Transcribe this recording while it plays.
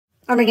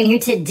Armor Gun here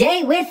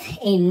today with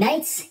a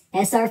Knights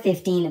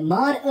SR15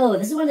 Mod O.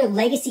 This is one of their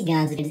legacy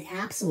guns. It is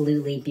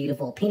absolutely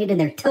beautiful. Painted in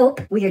their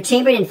taupe. We are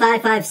chambered in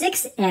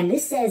 5.56, and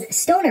this says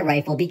Stoner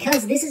Rifle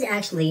because this is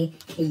actually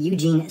a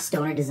Eugene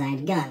Stoner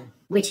designed gun,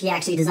 which he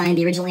actually designed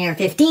the original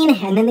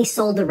AR-15, and then they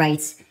sold the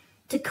rights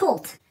to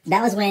Colt.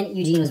 That was when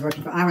Eugene was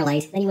working for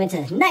Armalite. Then he went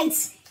to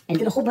Knights and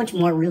did a whole bunch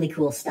more really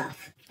cool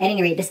stuff. At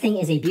any rate, this thing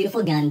is a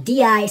beautiful gun.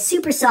 DI,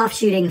 super soft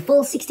shooting,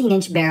 full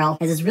 16-inch barrel.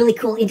 Has this really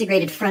cool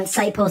integrated front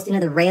sight post into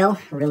the rail.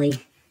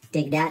 Really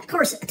dig that. Of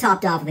course,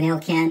 topped off with an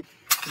L-can.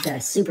 It's a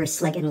super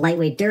slick and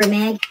lightweight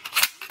Duramag.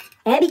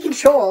 Abby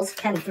controls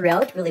kind of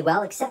throughout really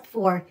well, except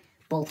for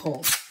bolt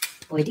holes.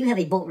 But we do have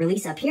a bolt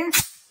release up here.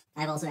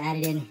 I've also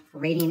added in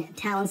Radiant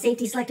Talon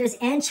safety selectors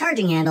and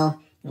charging handle.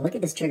 And look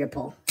at this trigger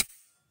pull.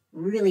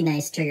 Really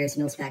nice triggers,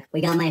 mil-spec.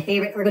 We got my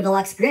favorite Ergo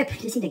Deluxe grip.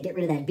 Just need to get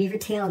rid of that beaver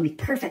tail and be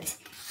perfect.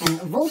 And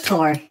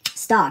Voltor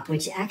stock,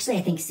 which actually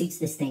I think suits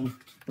this thing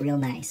real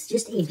nice.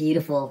 Just a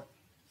beautiful,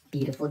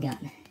 beautiful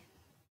gun.